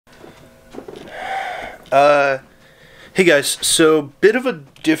Hey guys, so bit of a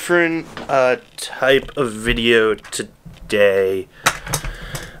different type of video today.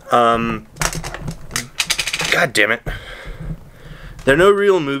 God damn it. There are no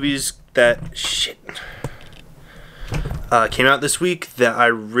real movies that came out this week that I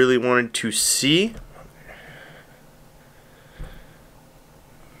really wanted to see.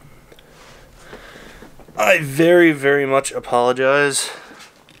 I very, very much apologize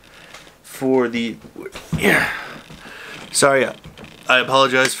for the... Sorry, I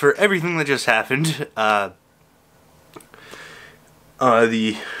apologize for everything that just happened. The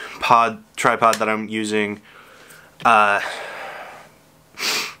tripod that I'm using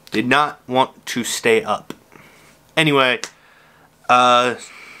did not want to stay up. Anyway,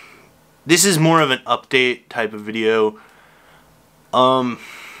 this is more of an update type of video of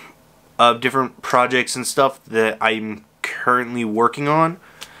different projects and stuff that I'm currently working on.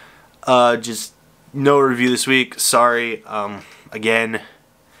 Just no review this week, sorry. Again,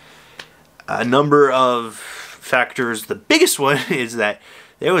 a number of factors. The biggest one is that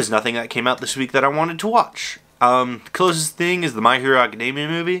there was nothing that came out this week that I wanted to watch. The closest thing is the My Hero Academia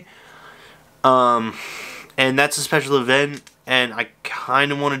movie. And that's a special event, and I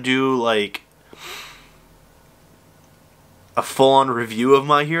kind of want to do like a full-on review of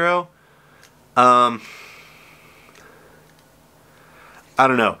My Hero. I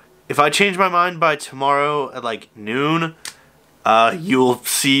don't know. If I change my mind by tomorrow at like noon, you'll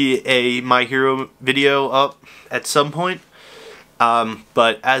see a My Hero video up at some point.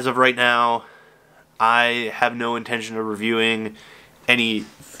 But as of right now, I have no intention of reviewing any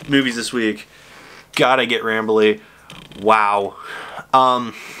movies this week. God, I get rambly. Wow.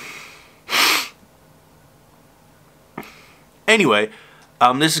 Anyway,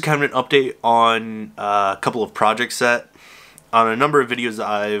 this is kind of an update on a couple of projects on a number of videos that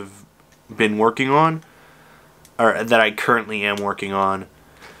I've been working on, or that I currently am working on.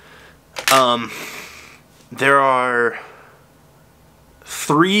 There are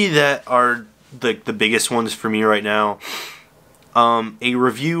 3 that are the biggest ones for me right now. A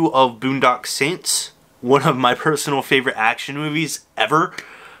review of Boondock Saints, one of my personal favorite action movies ever.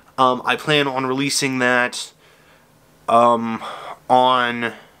 I plan on releasing that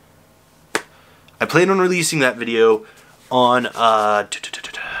video on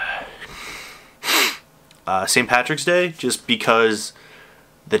St. Patrick's Day, just because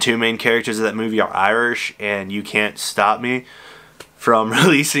the 2 main characters of that movie are Irish, and you can't stop me from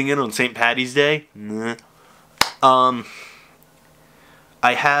releasing it on St. Paddy's Day. I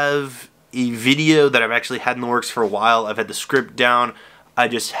have a video that I've actually had in the works for a while. I've had the script down. I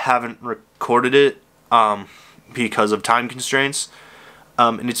just haven't recorded it because of time constraints.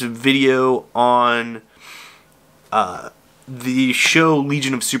 And it's a video on the show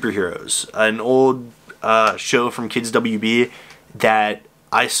Legion of Superheroes, an old show from Kids WB that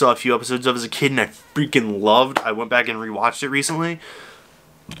I saw a few episodes of as a kid and I freaking loved. I went back and rewatched it recently.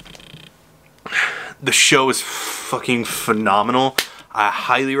 The show is fucking phenomenal. I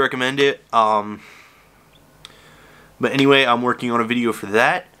highly recommend it. But anyway, I'm working on a video for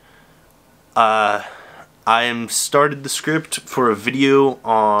that. I am started the script for a video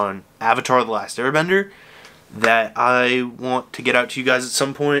on Avatar: The Last Airbender that I want to get out to you guys at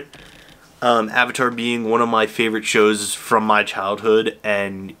some point. Avatar being one of my favorite shows from my childhood,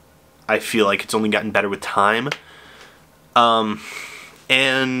 and I feel like it's only gotten better with time.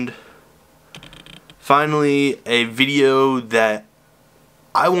 And finally, a video that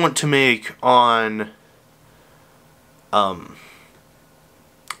I want to make on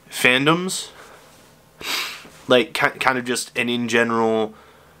fandoms, like kind of just an in general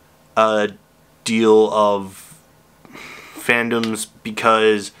deal of fandoms,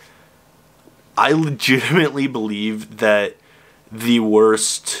 because I legitimately believe that the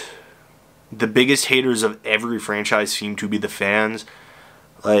biggest haters of every franchise seem to be the fans.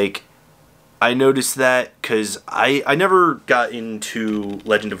 Like, I noticed that because I never got into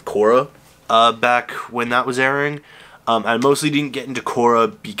Legend of Korra back when that was airing. I mostly didn't get into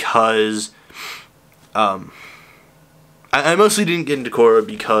Korra because I mostly didn't get into Korra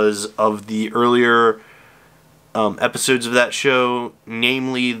because of the earlier episodes of that show,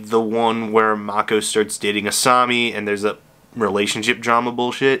 namely the one where Mako starts dating Asami and there's a relationship drama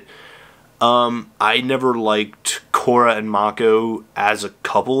bullshit. I never liked Korra and Mako as a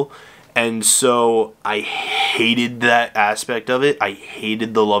couple, and so I hated that aspect of it. I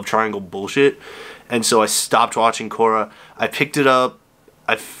hated the love triangle bullshit, and so I stopped watching Korra. I picked it up.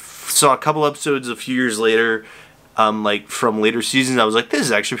 I saw a couple episodes a few years later, like from later seasons. I was like, this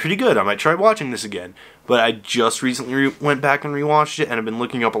is actually pretty good. I might try watching this again. But I just recently went back and rewatched it, and I've been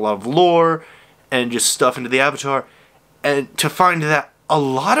looking up a lot of lore and just stuff into the Avatar, and to find that a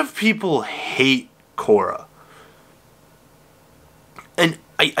lot of people hate Korra. And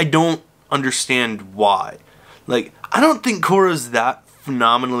I don't understand why. Like, I don't think Korra's that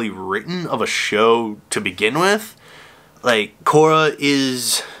phenomenally written of a show to begin with. Like, Korra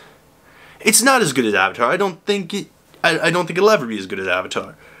is... It's not as good as Avatar. I don't think it'll ever be as good as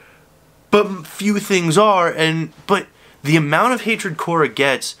Avatar. But few things are, but the amount of hatred Korra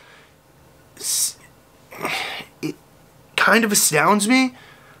gets, it kind of astounds me.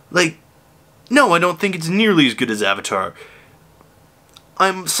 Like, no, I don't think it's nearly as good as Avatar.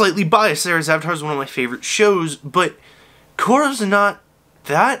 I'm slightly biased there, as Avatar is one of my favorite shows, but Korra's not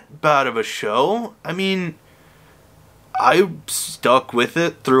that bad of a show. I mean, I stuck with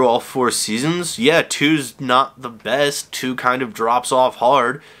it through all 4 seasons. Yeah, 2's not the best. 2 kind of drops off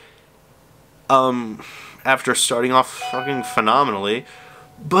hard. After starting off fucking phenomenally.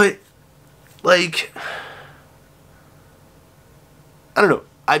 But, like, I don't know.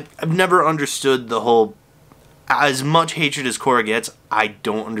 I've never understood the whole... As much hatred as Korra gets, I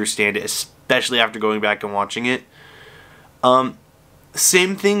don't understand it, especially after going back and watching it.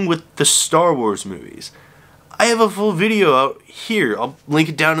 Same thing with the Star Wars movies. I have a full video out here, I'll link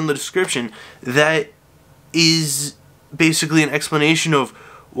it down in the description, that is basically an explanation of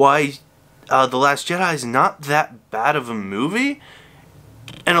why The Last Jedi is not that bad of a movie.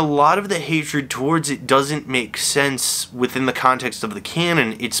 And a lot of the hatred towards it doesn't make sense within the context of the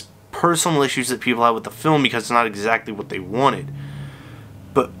canon. It's personal issues that people have with the film because it's not exactly what they wanted.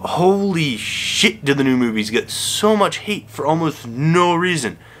 But holy shit, did the new movies get so much hate for almost no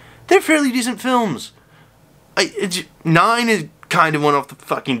reason. They're fairly decent films. 9 is kind of went off the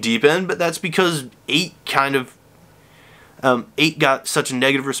fucking deep end, but that's because 8 kind of... 8 got such a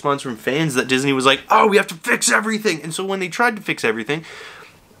negative response from fans that Disney was like, oh, we have to fix everything. And so when they tried to fix everything,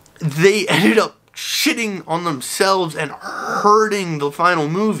 they ended up shitting on themselves and hurting the final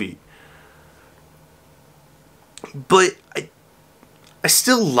movie. But I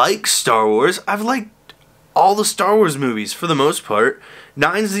still like Star Wars. I've liked all the Star Wars movies for the most part.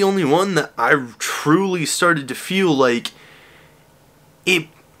 9's the only one that I truly started to feel like it...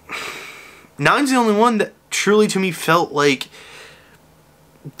 9's the only one that truly to me felt like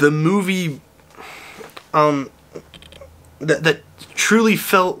the movie that truly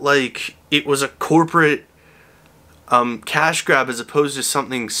felt like it was a corporate cash grab as opposed to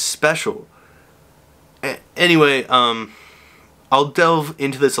something special. Anyway, I'll delve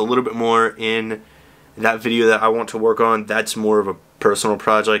into this a little bit more in that video that I want to work on. That's more of a personal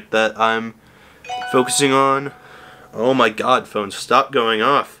project that I'm focusing on. Oh my god, phone, stop going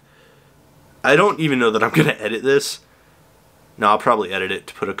off. I don't even know that I'm going to edit this. No, I'll probably edit it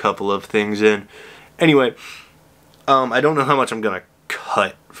to put a couple of things in. Anyway, I don't know how much I'm going to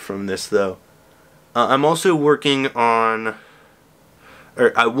cut from this, though. I'm also working on...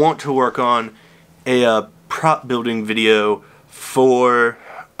 Or I want to work on a prop building video for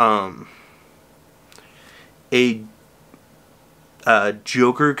a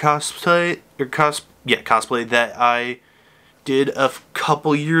Joker cosplay, or cosplay that I did a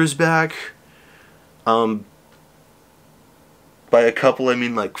couple years back. By a couple, I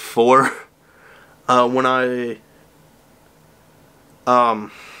mean like 4. When I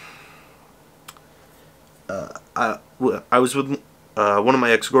was with one of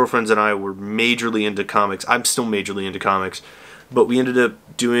my ex-girlfriends and I were majorly into comics. I'm still majorly into comics, but we ended up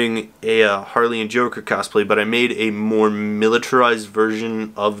doing a Harley and Joker cosplay, but I made a more militarized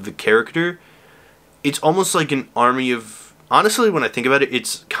version of the character. It's almost like an army of... Honestly, when I think about it,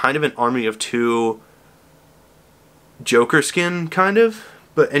 it's kind of an army of 2 Joker skin, kind of.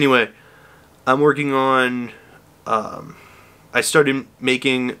 But anyway, I'm working on... I started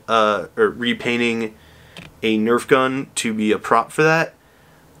making, or repainting a Nerf gun to be a prop for that.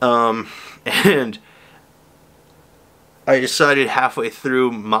 And I decided halfway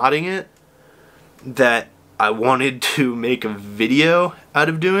through modding it that I wanted to make a video out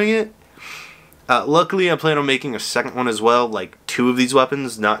of doing it. Luckily, I plan on making a second one as well, like 2 of these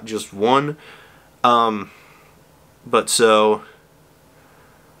weapons, not just 1. But so,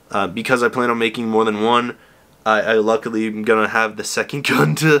 because I plan on making more than 1, I luckily am gonna have the second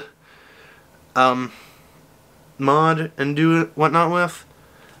gun to mod and do whatnot with.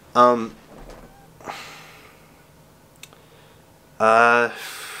 I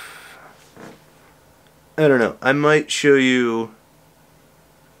don't know. I might show you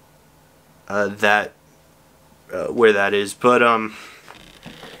that where that is, but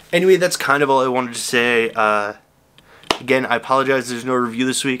anyway, that's kind of all I wanted to say. Again, I apologize there's no review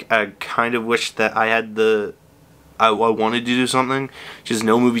this week. I kind of wish that I had the I wanted to do something. Just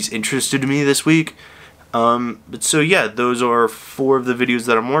no movies interested me this week. But so yeah, those are 4 of the videos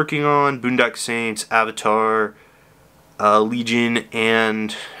that I'm working on: Boondock Saints, Avatar, Legion,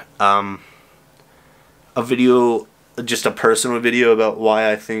 and a video, just a personal video about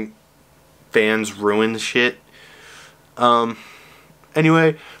why I think fans ruin shit.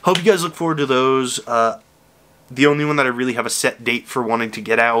 Anyway, hope you guys look forward to those. The only one that I really have a set date for wanting to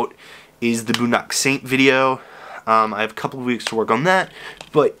get out is the Boondock Saint video. I have a couple of weeks to work on that,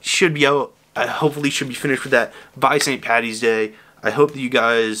 but should be out. I hopefully should be finished with that by St. Paddy's Day. I hope that you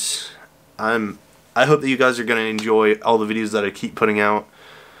guys, I hope that you guys are gonna enjoy all the videos that I keep putting out.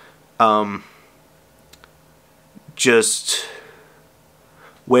 Just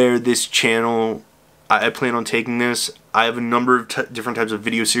where this channel, I plan on taking this. I have a number of different types of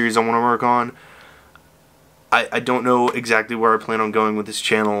video series I want to work on. I don't know exactly where I plan on going with this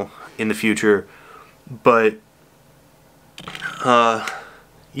channel in the future, but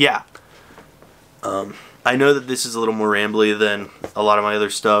yeah. I know that this is a little more rambly than a lot of my other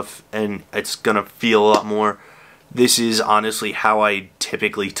stuff, and it's gonna feel a lot more. This is honestly how I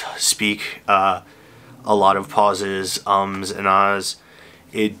typically speak. A lot of pauses, ums, and ahs.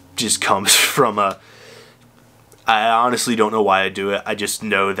 It just comes from I honestly don't know why I do it. I just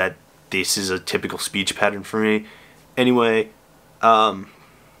know that this is a typical speech pattern for me. Anyway, yeah,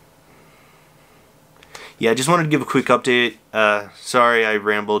 I just wanted to give a quick update. Sorry I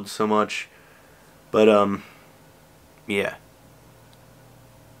rambled so much, but yeah.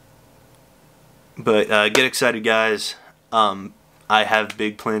 But get excited, guys. I have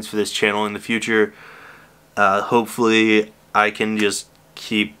big plans for this channel in the future. Hopefully I can just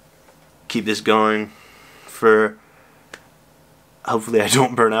keep this going for, hopefully I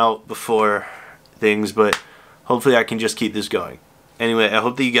don't burn out before things, but hopefully I can just keep this going. Anyway, I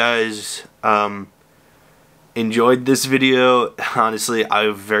hope that you guys enjoyed this video. Honestly,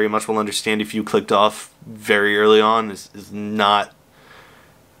 I very much will understand if you clicked off very early on. This is not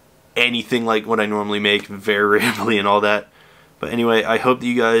anything like what I normally make, very rambly and all that. But anyway, I hope that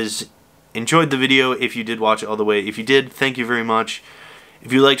you guys enjoyed the video if you did watch it all the way. If you did, thank you very much.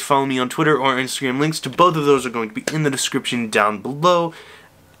 If you'd like to follow me on Twitter or Instagram, links to both of those are going to be in the description down below.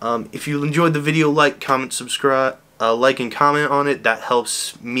 If you enjoyed the video, like, comment, subscribe, like and comment on it. That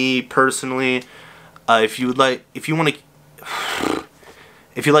helps me personally. If you like the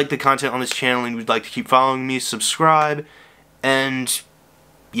content on this channel and you'd like to keep following me, subscribe. And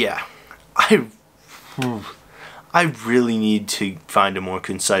yeah, I really need to find a more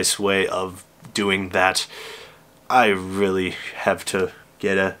concise way of doing that. I really have to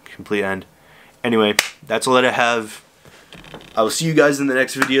get a complete end. Anyway, that's all that I have. I will see you guys in the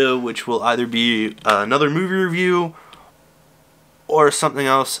next video, which will either be another movie review or something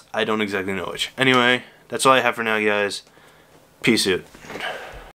else. I don't exactly know which. Anyway, that's all I have for now, guys. Peace out.